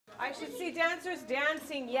I should see dancers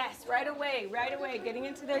dancing. Yes, right away, getting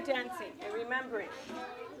into their dancing and remembering.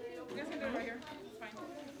 You guys can do it right here. It's fine.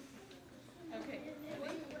 Okay.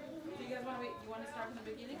 Ready? Do you guys want to wait? You want to start from the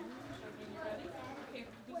beginning? When you're ready? Okay.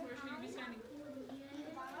 Where should you be standing?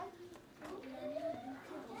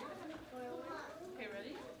 Okay,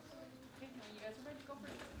 ready? Okay, when you guys are ready, go for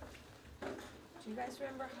it. Do you guys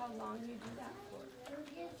remember how long you do that for?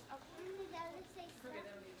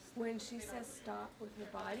 When she says stop with her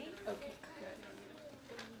body? Okay, good.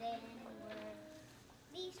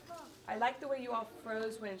 I like the way you all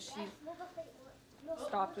froze when she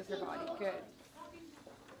stopped with her body. Good.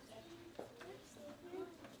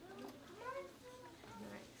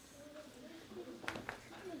 Nice.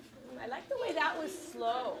 I like the way that was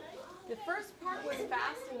slow. The first part was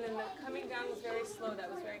fast and then the coming down was very slow.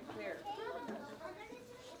 That was very clear.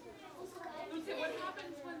 Lucy, what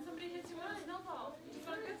happens when somebody hits you with a snowball?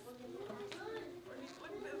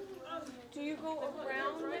 Do you go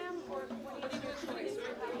around them or what is your choice?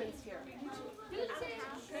 What happens here?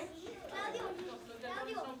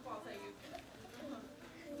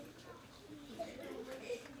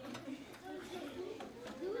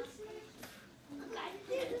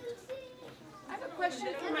 I have a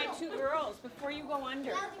question for my two girls before you go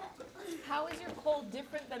under. How is your cold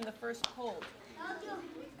different than the first cold?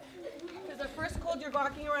 Because the first cold you're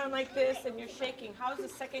walking around like this and you're shaking. How is the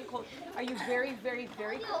second cold? Are you very, very,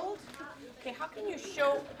 very cold? Okay, how can you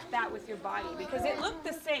show that with your body? Because it looked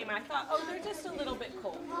the same. I thought, oh, they're just a little bit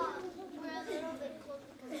cold.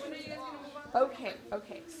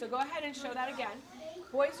 Okay, so go ahead and show that again.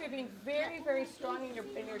 Boys, you're being very, very strong in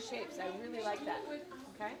your shapes. I really like that.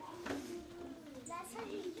 Okay?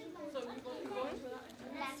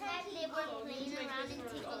 Last time they were playing around and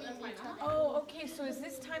tickling each other. Oh, okay, so is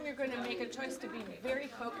this time you're going to make a choice to be very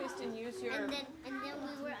focused and use your... And then we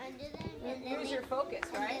were under them. And then use your focus,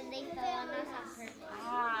 right? And then they fell on us on purpose.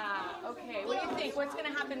 Ah, okay. What do you think? What's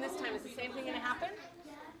going to happen this time? Is the same thing going to happen?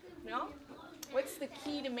 No? What's the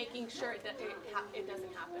key to making sure that it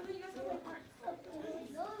doesn't happen?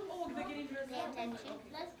 Pay attention.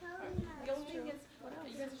 The only thing is,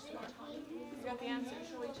 you guys are just going to talk. You got the answer.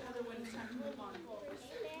 Show each other when it's time to move on.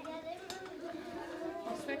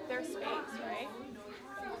 Respect their space, right?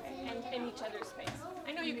 And each other's space. I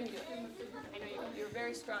know you can do it. I know you can. You're a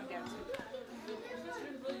very strong dancer.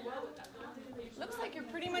 Looks like you're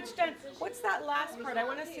pretty much done. What's that last part? I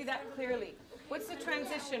want to see that clearly. What's the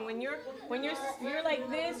transition? When you're like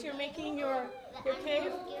this, you're making your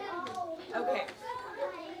cave? Okay.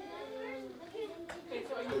 Okay,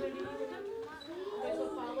 so are you ready with him? Okay, so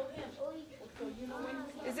follow him. So you know when...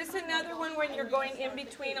 Is this another one when you're going in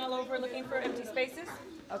between all over looking for empty spaces?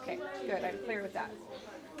 Okay, good. I'm clear with that.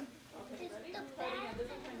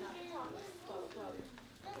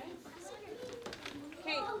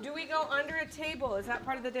 Okay, do we go under a table? Is that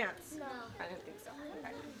part of the dance? No. I didn't think so.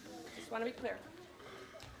 Okay. Just want to be clear.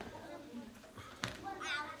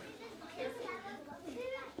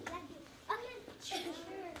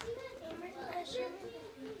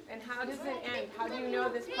 And how does it end? How do you know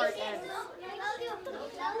this part ends?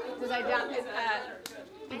 Does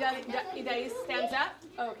Idais stands up?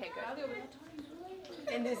 Oh, okay, good.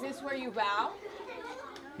 And is this where you bow?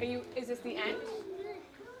 Is this the end?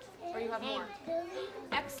 Or you have more?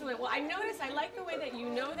 Excellent. Well, I like the way that you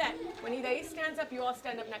know that when Idais stands up, you all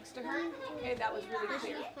stand up next to her. Okay, that was really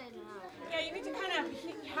clear. Yeah, you need to kind of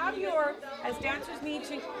have as dancers need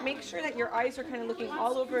to make sure that your eyes are kind of looking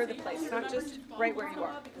all over the place, not just right where you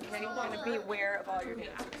are. Okay, kind of be aware of all your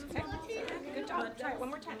dancers. Okay, good job. Try it one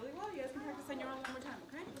more time. Really well. You guys can practice on your own one more time,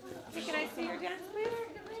 okay? Okay, can I see your dance, please?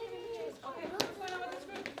 Okay, what's going on with this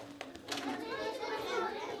group? Can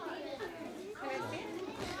I see it?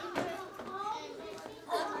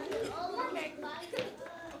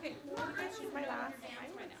 Okay, she's my last.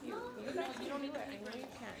 I'm with you. You don't need it. I know you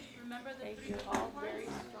can. Remember that You're all very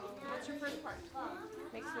strong. what's your first part?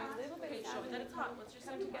 Makes me a little bit Show sad that it's hot. What's your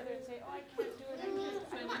second? together and say, oh, I can't do it.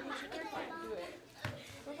 I can't do it.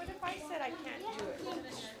 But what if I said I can't do it?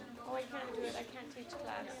 Oh, I can't do it. I can't teach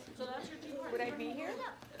class. So that's your team. Would I be here?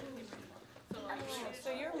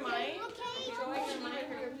 So your mind, controlling your mind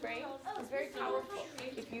or your brain is very powerful.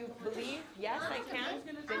 If you believe, yes, I can,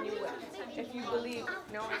 then you will. If you believe,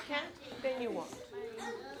 no, I can't, then you won't.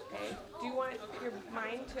 Okay? Do you want your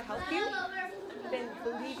mind to help you? Then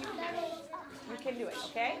believe you can. You can do it,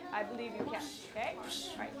 okay? I believe you can, okay?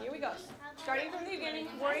 All right, here we go. Starting from the beginning,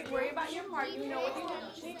 worry about your part. You know what you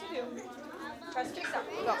need to do. Trust yourself.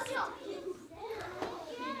 Go.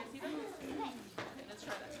 Let's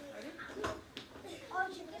try that.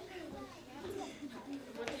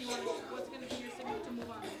 Ready? What's going to be your signal to move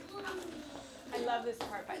on? I love love this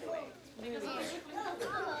part, by the way. Really good.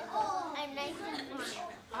 I'm nice and fine.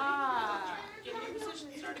 Ah, Get in your position,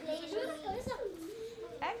 start in position.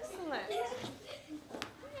 excellent.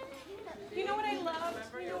 You know what I loved?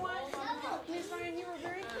 You know what? Miss Ryan, you were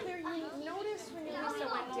very clear. You noticed when Elisa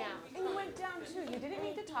went down. And you went down too. You didn't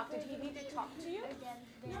need to talk. Did he need to talk to you?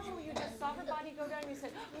 No, you just saw her body go down and you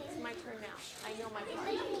said, oh, it's my turn now. I know my part.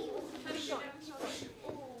 Keep going.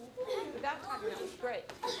 Without talking, that was great.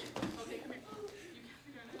 Okay, come here.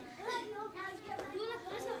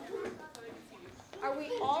 Are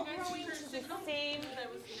we all growing to the same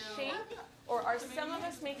shape? Or are some of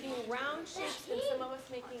us making round shapes and some of us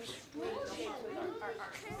making straight shapes with our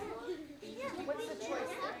arms? What's the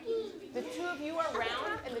choice there? The two of you are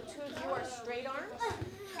round and the two of you are straight arms?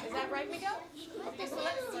 Is that right, Miguel? Okay, so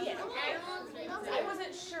let's see it, okay? I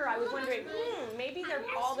wasn't sure. I was wondering, maybe they're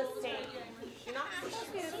all the same. You're not supposed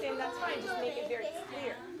to be the same. That's fine. Just make it very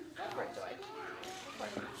clear. Go for it, Joy.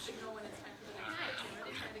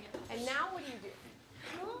 And now what do you do?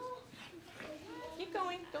 Keep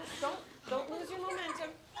going. Don't lose your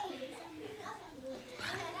momentum.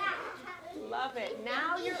 Love it.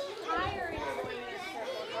 Now you're higher and you're going in a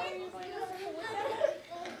circle. How are you going in a circle with that?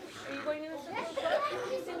 Are you going in a circle?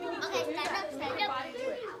 Good. So you need to do that. Make your body do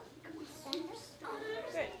it.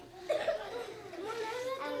 Good.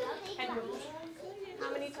 And move. How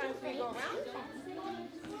many times do you go around?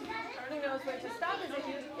 Who knows when to stop? Is it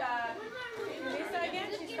you, Lisa again?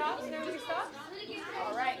 She stops and everybody stops?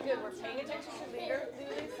 All right, good. We're paying attention to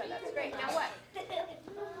Lisa. That's great. Now what?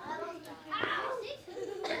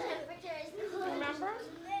 Remember?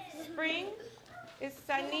 Spring is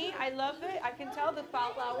sunny. I love it. I can tell the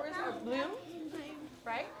flowers are bloom.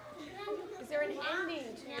 Right? Is there an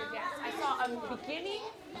ending to your dance? I saw a beginning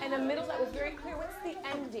and a middle that was very clear. What's the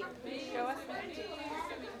ending? Show us the ending.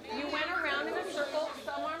 You went around in a circle.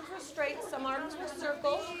 Some arms were straight, some arms were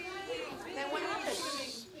circles. Then what happened?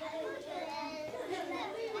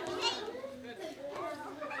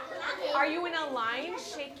 Are you in a line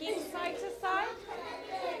shaking side to side?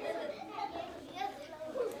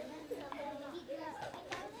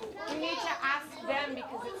 You need to ask them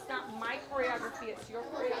because it's not my choreography, it's your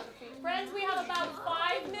choreography. Friends, we have about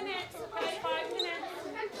 5 minutes, okay? 5 minutes.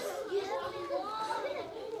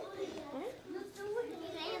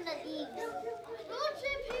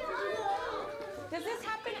 Does this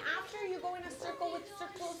happen after you go in a circle with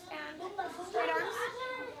circles and straight arms?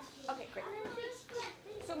 Okay, great.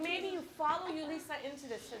 So maybe you follow Yulisa into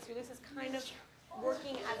this since Yulisa's kind of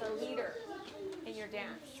working as a leader in your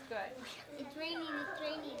dance. Good. It's raining, it's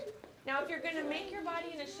raining. Now if you're going to make your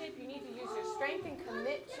body in a shape, you need to use your strength and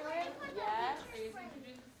commit to it. Yes.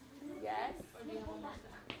 Yes.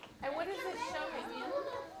 And what is it showing?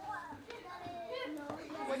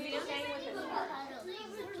 What are you saying with this part?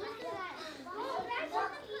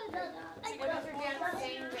 What is your dance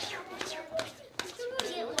saying there?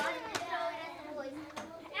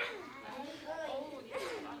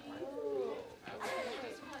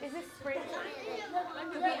 Is it springtime?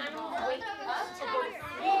 Do the animals wake up to go to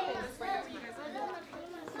sleep in springtime?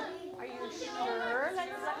 Are you sure?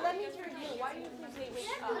 Let me hear you. Why do you think they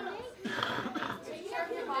wake up? Take care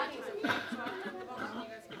of your bodies, okay?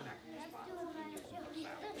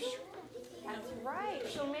 That's right.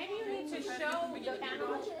 So maybe you need to show the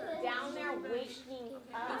animals down there waking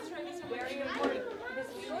up. Very important. Because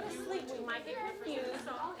if we go to sleep, we might get confused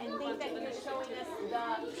and think that you're showing us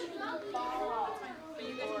the ball. But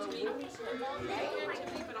you guys need to be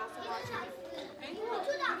actively, but also watching. Okay?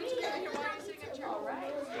 You're watching signature. All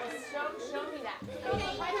right. Well, show me that.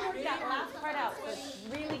 Try to work that last part out. So it's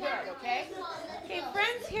really good, okay? Okay,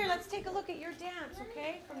 friends, here, let's take a look at your dance,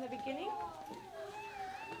 okay? From the beginning.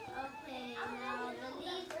 Okay, now the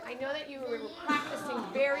lead. I know that you were practicing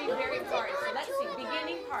very, very hard. So let's see,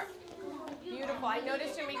 beginning part. Beautiful. I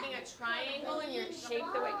noticed you're making a triangle and you're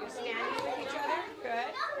shaped the way you're standing with each other.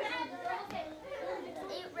 Good.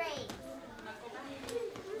 It rains.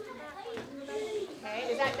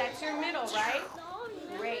 Okay, that's your middle, right?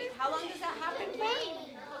 Great. How long does that happen for?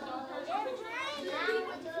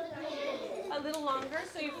 A little longer,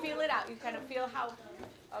 so you feel it out. You kind of feel how,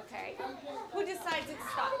 okay. Who decides it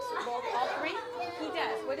stops? Both, all three? Who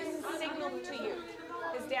does? What is his signal to you?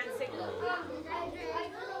 His dance signal?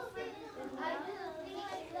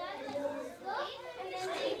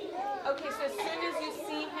 Okay, so as soon as you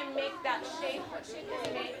see him make that shape, what shape does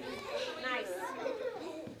he make? Nice.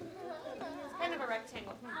 It's kind of a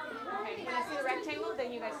rectangle. Okay, when I see the rectangle,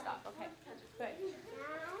 then you guys stop. Okay, good.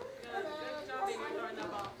 Good job, baby, throwing the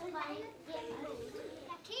ball. Nice.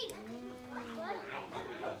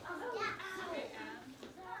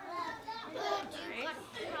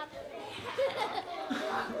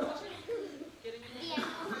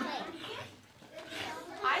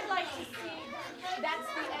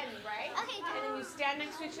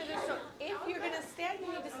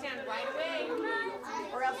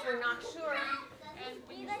 not sure.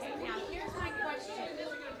 Okay, now here's my question.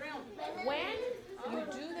 When you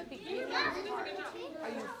do the beginning part, are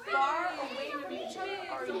you far away from each other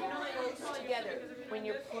or are you close together when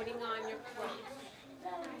you're putting on your clothes?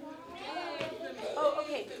 Oh,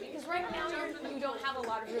 okay, because right now you don't have a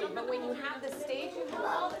lot of room, but when you have the stage, you have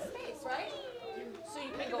all the space, right? So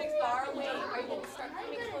you can go far away. Are you going to start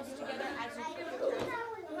coming close together as you put your clothes on?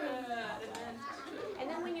 And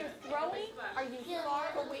then when you're throwing, are you far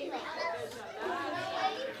away from each other?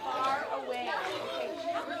 Far away. Okay.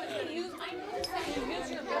 How can you use, I noticed that you use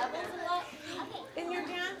your levels a lot in your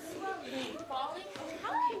dance. When you're falling,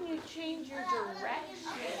 how can you change your direction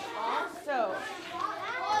also?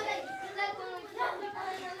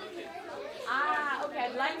 Ah, okay,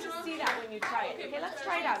 I'd like to see that when you try it. Okay, let's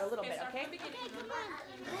try it out a little bit, okay?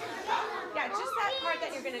 Yeah, just that part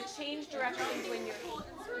that you're going to change directions when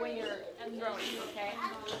you're throwing, okay?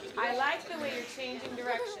 I like the way you're changing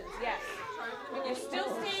directions, yes. You're still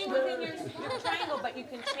staying within your triangle, but you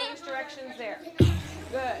can change directions there.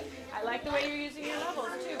 Good. I like the way you're using your levels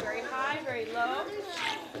too. Very high, very low.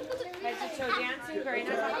 Head to toe dancing, very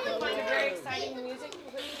nice. I hope you find it very exciting music.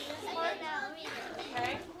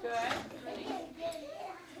 Okay, good.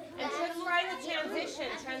 And try the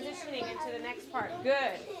transitioning into the next part.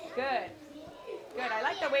 Good, good, good. I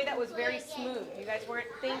like the way that was very smooth. You guys weren't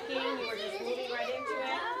thinking, you were just moving right into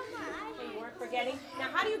it. Okay, you weren't forgetting. Now,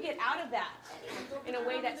 how do you get out of that in a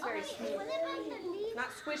way that's very smooth?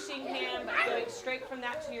 Not squishing him, but going straight from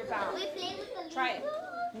that to your bow. Try it.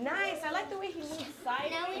 Nice. I like the way he moves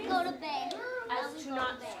sideways. Now we go to bed. As to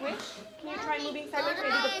not squish. Can you try moving sideways?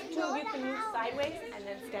 Maybe the two of you can move sideways and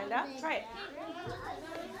then stand up. Try it.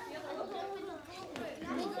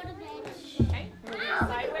 Okay, moving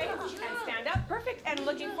sideways and stand up. Perfect. And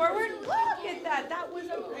looking forward. Look at that. That was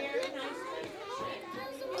a very nice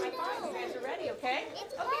transition. High five. You guys are ready, okay?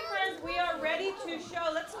 Okay, friends, we are ready to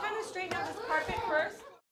show. Let's kind of straighten out this carpet first.